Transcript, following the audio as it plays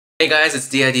Hey guys, it's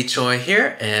D.I.D. Choi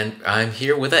here, and I'm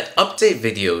here with an update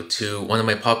video to one of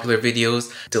my popular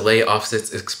videos, Delay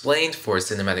Offsets Explained for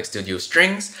Cinematic Studio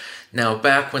Strings. Now,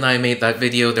 back when I made that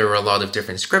video, there were a lot of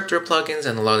different scripter plugins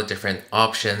and a lot of different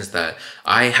options that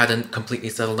I hadn't completely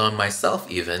settled on myself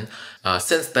even.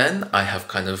 Since then, I have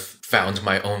kind of found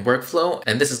my own workflow,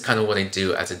 and this is kind of what I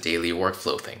do as a daily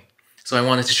workflow thing. So I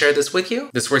wanted to share this with you.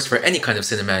 This works for any kind of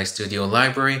cinematic studio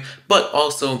library, but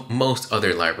also most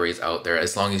other libraries out there,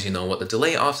 as long as you know what the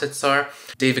delay offsets are.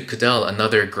 David Cudell,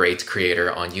 another great creator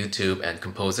on YouTube and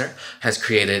composer, has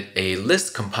created a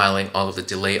list compiling all of the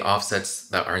delay offsets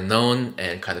that are known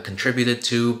and kind of contributed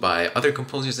to by other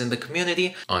composers in the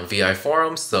community on VI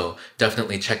forums, so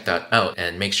definitely check that out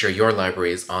and make sure your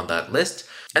library is on that list.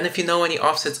 And if you know any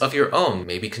offsets of your own,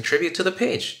 maybe contribute to the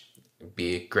page. It'd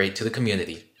be great to the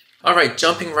community. Alright,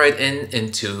 jumping right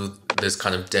into this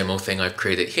kind of demo thing I've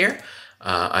created here.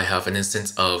 I have an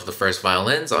instance of the first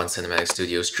violins on Cinematic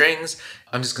Studio Strings.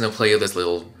 I'm just going to play you this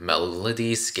little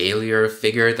melody scalier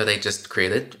figure that I just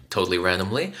created totally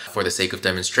randomly for the sake of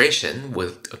demonstration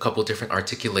with a couple different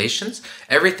articulations.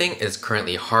 Everything is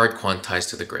currently hard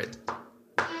quantized to the grid.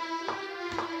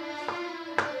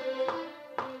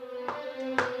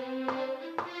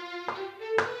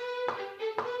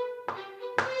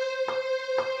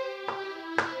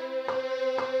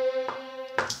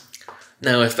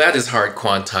 Now, if that is hard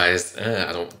quantized,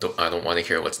 I don't want to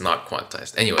hear what's not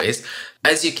quantized. Anyways,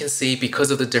 as you can see, because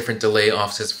of the different delay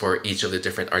offsets for each of the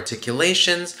different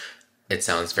articulations, it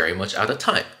sounds very much out of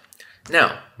time.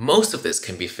 Now, most of this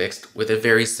can be fixed with a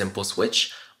very simple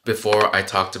switch. Before, I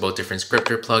talked about different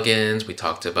scripter plugins, we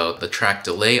talked about the track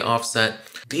delay offset.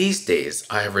 These days,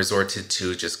 I have resorted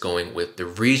to just going with the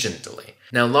region delay.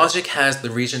 Now, Logic has the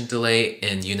region delay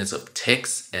in units of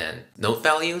ticks and note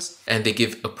values, and they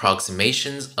give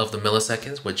approximations of the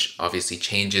milliseconds, which obviously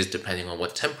changes depending on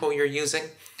what tempo you're using.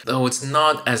 Though it's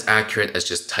not as accurate as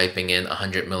just typing in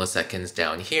 100 milliseconds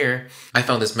down here, I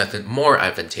found this method more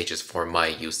advantageous for my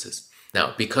uses.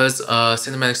 Now, because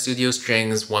Cinematic Studio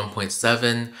Strings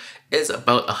 1.7 is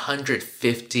about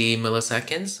 150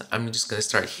 milliseconds, I'm just going to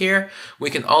start here. We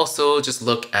can also just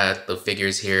look at the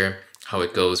figures here, how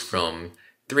it goes from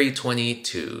 320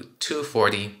 to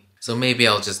 240. So maybe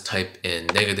I'll just type in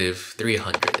negative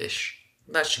 300-ish.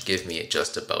 That should give me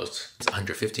just about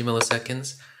 150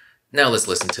 milliseconds. Now let's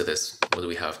listen to this. What do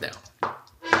we have now?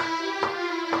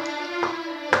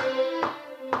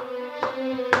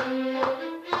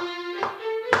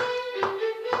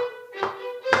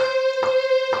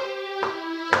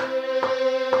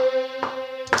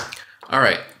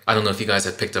 Alright, I don't know if you guys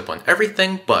have picked up on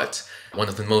everything, but one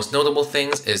of the most notable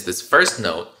things is this first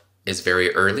note is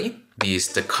very early. These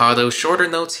staccato shorter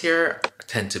notes here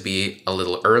tend to be a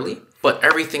little early, but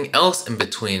everything else in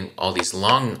between all these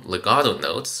long legato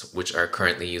notes, which are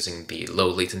currently using the low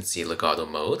latency legato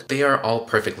mode, they are all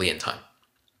perfectly in time.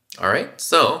 Alright,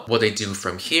 so what I do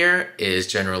from here is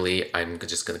generally I'm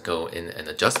just going to go in and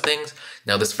adjust things.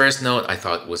 Now this first note I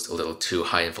thought was a little too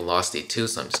high in velocity too,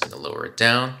 so I'm just going to lower it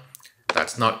down.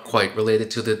 That's not quite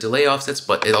related to the delay offsets,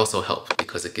 but it also helps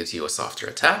because it gives you a softer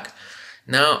attack.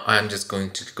 Now I'm just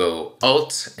going to go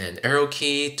Alt and arrow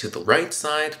key to the right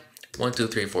side. 1, 2,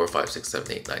 3, 4, 5, 6,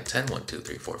 7, 8, 9, 10, 1, 2,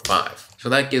 3, 4, 5. So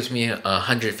that gives me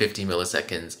 150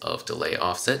 milliseconds of delay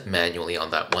offset manually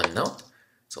on that one note.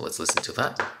 So let's listen to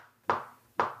that.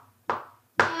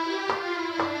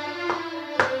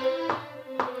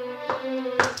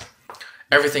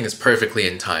 Everything is perfectly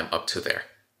in time up to there.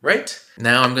 Right?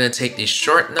 Now I'm going to take these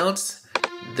short notes.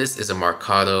 This is a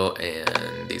marcato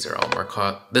and these are all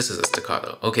marcato. This is a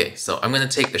staccato. Okay, so I'm going to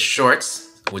take the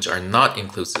shorts, which are not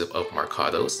inclusive of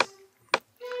marcatos.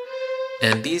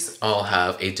 And these all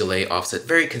have a delay offset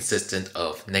very consistent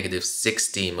of negative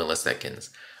 60 milliseconds.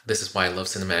 This is why I love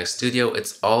Cinematic Studio.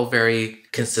 It's all very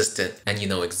consistent and you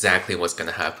know exactly what's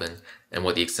going to happen and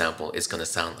what the example is going to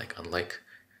sound like, unlike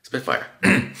Spitfire.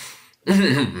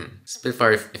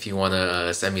 Spitfire, if you want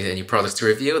to send me any products to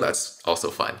review, that's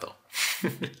also fine though.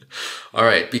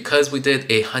 Alright, because we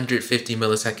did a 150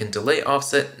 millisecond delay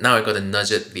offset, now I gotta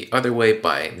nudge it the other way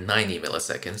by 90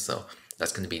 milliseconds, so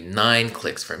that's going to be 9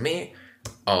 clicks for me.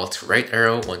 Alt right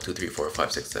arrow, 1, 2, 3, 4,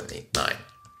 5, 6, 7, 8, 9.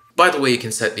 By the way, you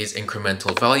can set these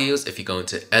incremental values if you go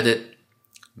into Edit,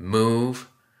 Move,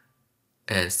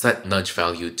 and set nudge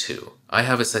value to. I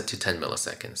have it set to 10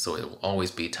 milliseconds, so it will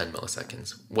always be 10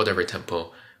 milliseconds, whatever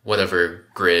tempo, whatever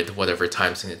grid, whatever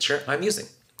time signature I'm using,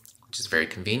 which is very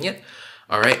convenient.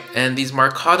 Alright, and these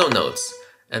marcato notes,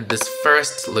 and this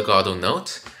first legato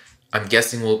note, I'm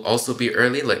guessing will also be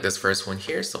early like this first one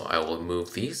here, so I will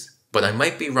move these, but I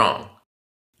might be wrong.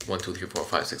 1, 2, 3, 4,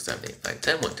 5, 6, 7, 8, 9,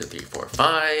 10. 1, 2, 3, 4,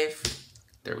 5.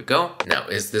 There we go. Now,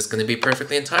 is this going to be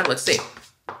perfectly in time? Let's see.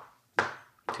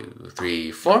 2,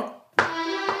 3, 4.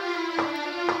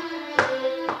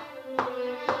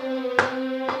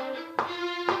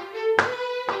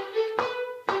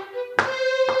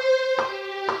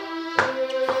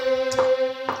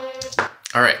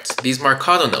 Alright, these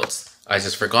marcato notes. I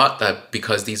just forgot that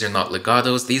because these are not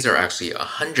legatos, these are actually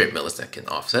 100 millisecond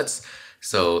offsets.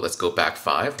 So let's go back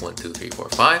 5, 1, 2, 3, 4,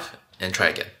 5, and try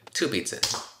again. 2 beats in.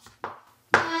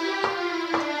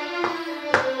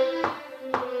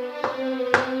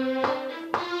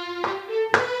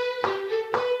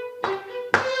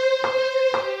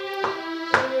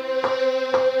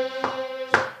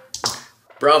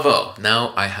 Bravo!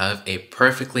 Now I have a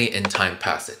perfectly in time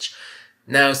passage.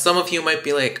 Now, some of you might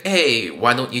be like, hey,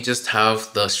 why don't you just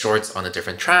have the shorts on a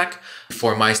different track?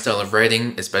 For my style of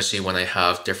writing, especially when I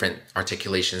have different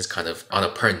articulations kind of on a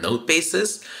per note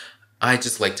basis, I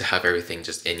just like to have everything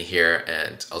just in here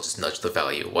and I'll just nudge the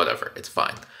value, whatever, it's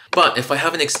fine. But if I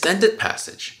have an extended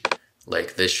passage,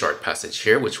 like this short passage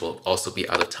here, which will also be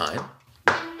out of time,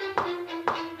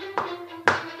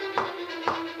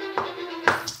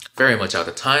 very much out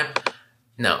of time.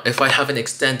 Now, if I have an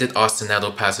extended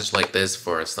ostinato passage like this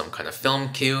for some kind of film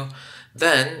cue,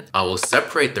 then I will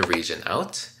separate the region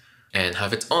out and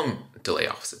have its own delay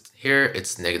offset. Here,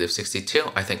 it's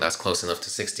 -62. I think that's close enough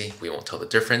to 60. We won't tell the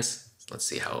difference. Let's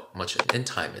see how much in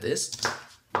time it is.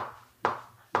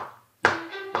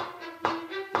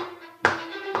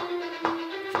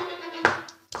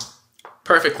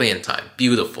 Perfectly in time.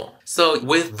 Beautiful. So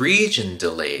with region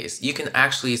delays, you can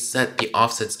actually set the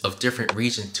offsets of different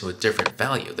regions to a different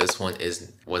value. This one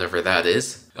is whatever that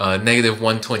is,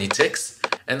 -120 ticks,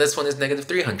 and this one is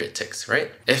 -300 ticks,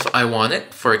 right? If I want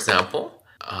it, for example,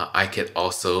 I could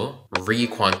also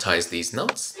re-quantize these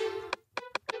notes.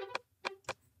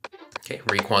 Okay,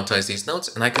 re-quantize these notes,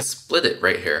 and I could split it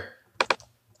right here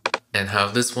and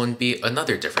have this one be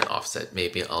another different offset.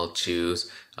 Maybe I'll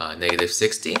choose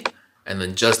 -60. And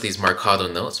then just these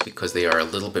marcato notes, because they are a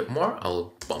little bit more,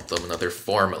 I'll bump them another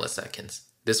 4 milliseconds.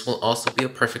 This will also be a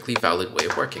perfectly valid way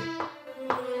of working.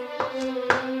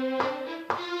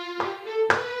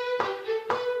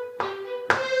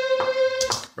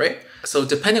 Right? So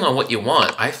depending on what you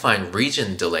want, I find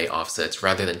region delay offsets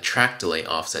rather than track delay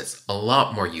offsets a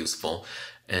lot more useful,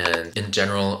 and in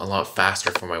general a lot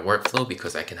faster for my workflow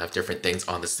because I can have different things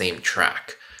on the same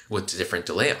track with different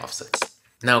delay offsets.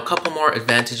 Now, a couple more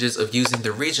advantages of using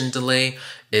the region delay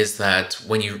is that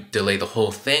when you delay the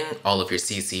whole thing, all of your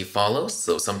CC follows.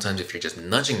 So sometimes if you're just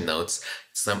nudging notes,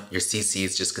 your CC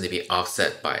is just going to be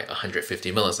offset by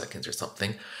 150 milliseconds or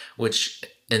something, which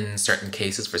in certain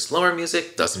cases for slower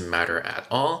music doesn't matter at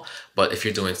all. But if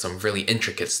you're doing some really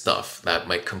intricate stuff, that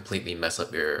might completely mess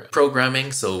up your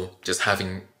programming. So just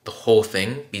having the whole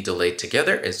thing be delayed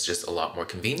together is just a lot more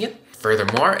convenient.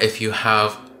 Furthermore, if you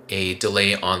have a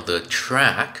delay on the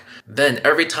track, then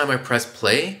every time I press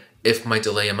play, if my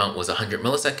delay amount was 100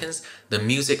 milliseconds, the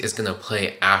music is going to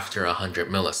play after 100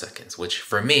 milliseconds, which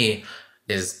for me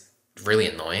is really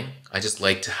annoying. I just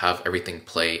like to have everything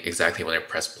play exactly when I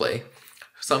press play.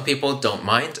 Some people don't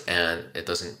mind and it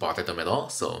doesn't bother them at all,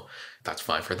 so that's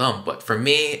fine for them. But for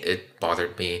me, it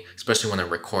bothered me, especially when I'm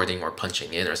recording or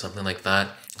punching in or something like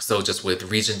that. So just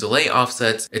with region delay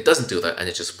offsets, it doesn't do that and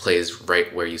it just plays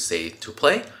right where you say to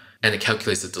play. And it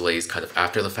calculates the delays kind of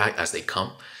after the fact as they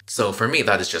come. So for me,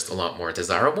 that is just a lot more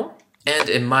desirable. And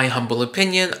in my humble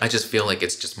opinion, I just feel like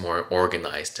it's just more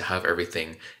organized to have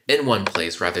everything in one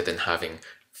place rather than having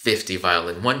 50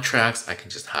 violin 1 tracks. I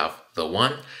can just have the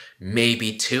one,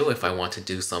 maybe 2 if I want to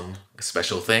do some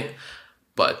special thing.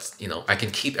 But, you know, I can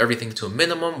keep everything to a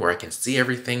minimum where I can see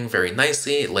everything very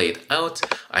nicely laid out.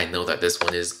 I know that this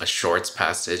one is a shorts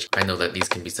passage. I know that these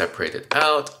can be separated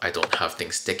out. I don't have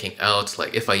things sticking out.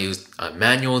 Like if I use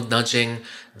manual nudging,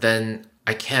 then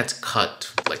I can't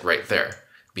cut like right there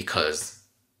because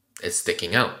it's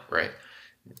sticking out, right?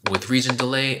 With region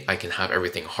delay, I can have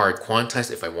everything hard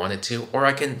quantized if I wanted to, or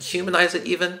I can humanize it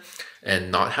even and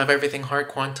not have everything hard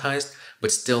quantized,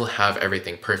 but still have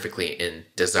everything perfectly in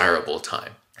desirable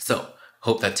time. So,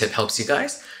 hope that tip helps you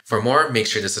guys. For more, make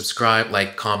sure to subscribe,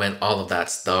 like, comment, all of that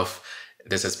stuff.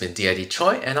 This has been D.I.D.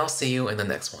 Choi, and I'll see you in the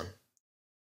next one.